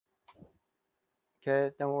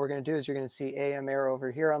Okay, then what we're going to do is you're going to see AM arrow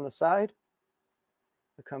over here on the side.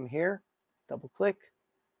 We'll come here, double click.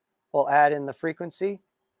 We'll add in the frequency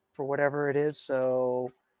for whatever it is.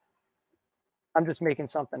 So I'm just making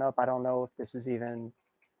something up. I don't know if this is even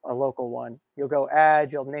a local one. You'll go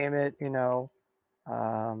add, you'll name it, you know,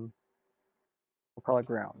 we'll call it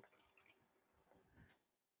ground.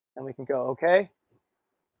 And we can go okay.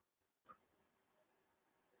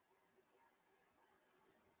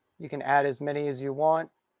 You can add as many as you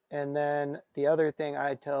want. And then the other thing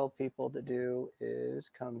I tell people to do is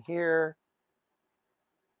come here,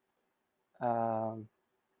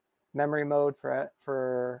 memory mode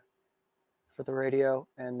for the radio,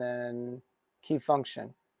 and then key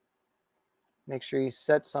function. Make sure you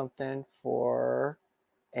set something for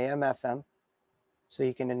AM FM so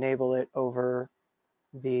you can enable it over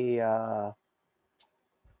the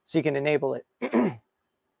so you can enable it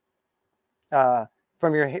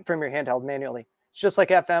from your handheld manually. It's just like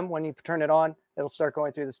FM. When you turn it on, it'll start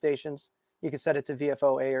going through the stations. You can set it to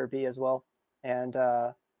VFO A or B as well, and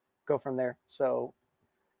go from there. So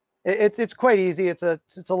it's quite easy. It's a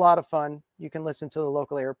lot of fun. You can listen to the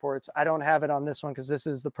local airports. I don't have it on this one because this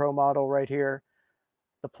is the Pro model right here.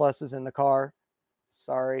 The Plus is in the car.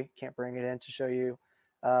 Sorry, can't bring it in to show you.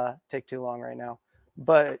 Take too long right now.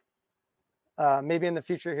 But maybe in the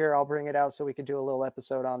future here, I'll bring it out so we could do a little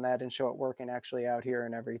episode on that and show it working actually out here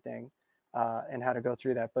and everything, and how to go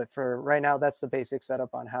through that. But for right now, that's the basic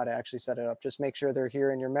setup on how to actually set it up. Just make sure they're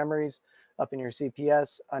here in your memories, up in your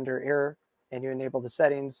CPS under air, and you enable the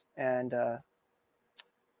settings, and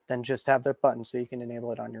then just have the button so you can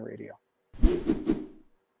enable it on your radio.